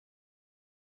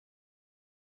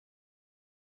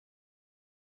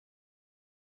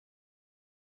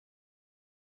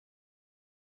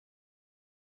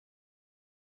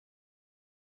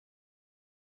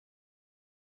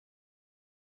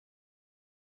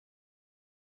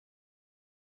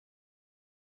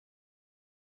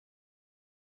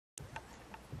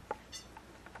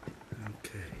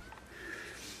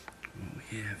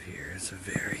have here is a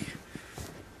very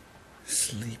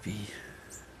sleepy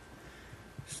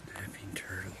snapping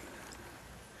turtle.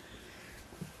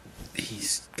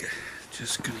 He's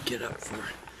just gonna get up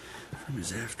from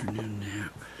his afternoon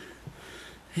nap.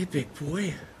 Hey, big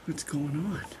boy, what's going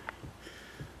on?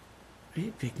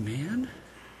 Hey, big man.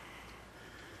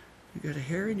 You got a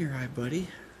hair in your eye, buddy.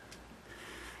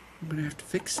 I'm gonna have to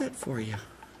fix that for you.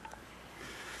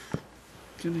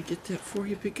 Can I get that for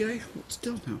you, big guy? Hold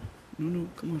still now. No,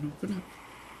 come on, open up.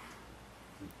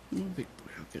 No, big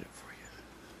boy, I'll get it for you.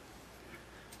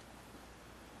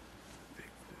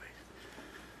 Big boy.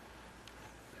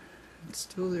 It's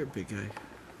still there, big guy.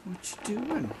 What you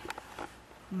doing?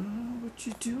 Oh, what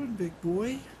you doing, big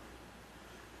boy?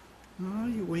 Oh,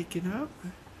 you waking up?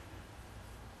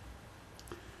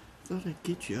 Thought I'd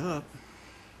get you up.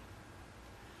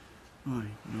 I know,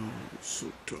 I'm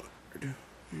so tired.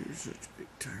 You're such a big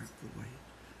tired boy,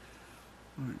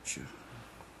 aren't you?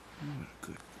 What a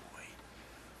good boy.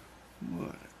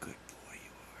 What a good boy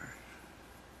you are.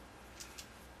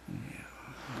 Yeah,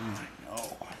 I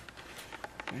know.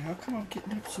 Hey, how come I'm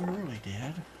getting up so early,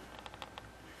 Dad?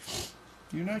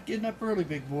 You're not getting up early,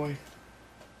 big boy.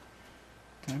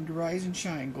 Time to rise and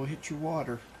shine. Go hit your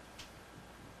water.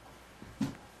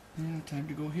 Yeah, time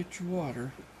to go hit your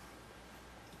water.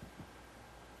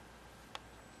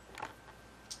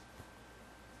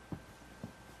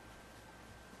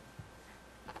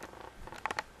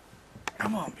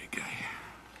 Come on, big guy.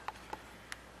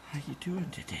 How you doing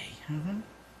today, huh?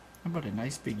 How about a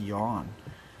nice big yawn?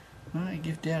 Huh?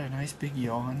 Give Dad a nice big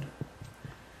yawn.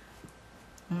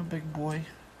 Huh, big boy?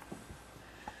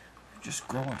 You're just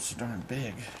growing so darn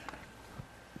big,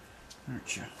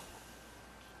 aren't you?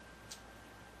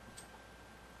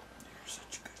 You're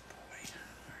such a good boy,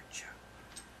 aren't you?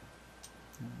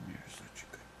 You're such a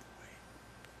good boy.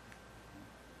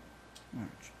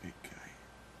 Aren't you, big guy?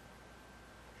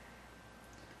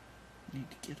 Need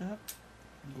to get up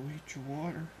and go eat your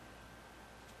water.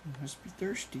 You must be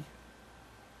thirsty.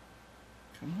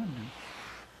 Come on now.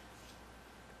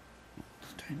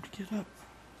 It's time to get up.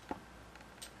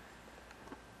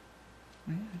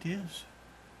 Yeah, it is.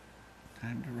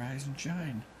 Time to rise and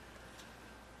shine.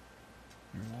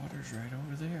 Your water's right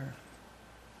over there.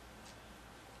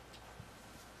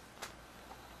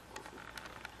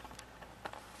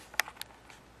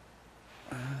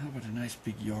 How about a nice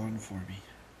big yawn for me?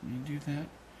 Can you do that?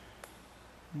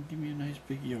 Give me a nice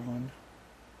big yawn.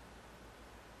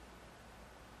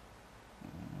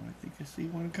 Oh, I think I see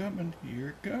one coming. Here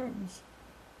it comes.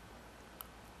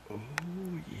 Oh,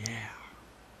 yeah.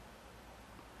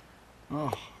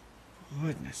 Oh,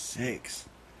 goodness sakes.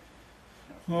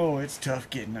 Oh, it's tough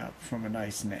getting up from a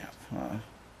nice nap, huh?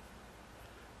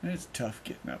 It's tough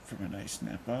getting up from a nice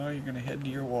nap. Oh, you're going to head to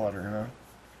your water,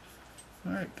 huh?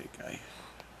 All right, big guy.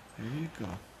 There you go.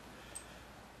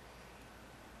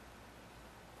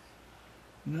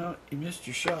 No, you missed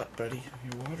your shot, buddy.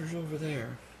 Your water's over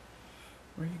there.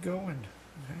 Where are you going?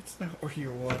 That's not where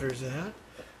your water's at.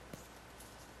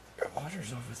 Your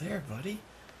water's over there, buddy.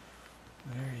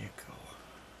 There you go.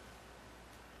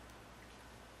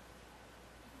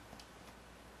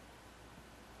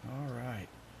 All right.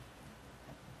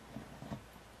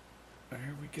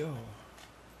 There we go.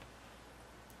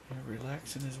 He'll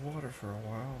relax in his water for a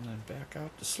while and then back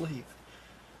out to sleep.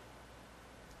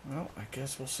 Well, I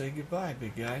guess we'll say goodbye,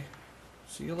 big guy.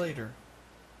 See you later.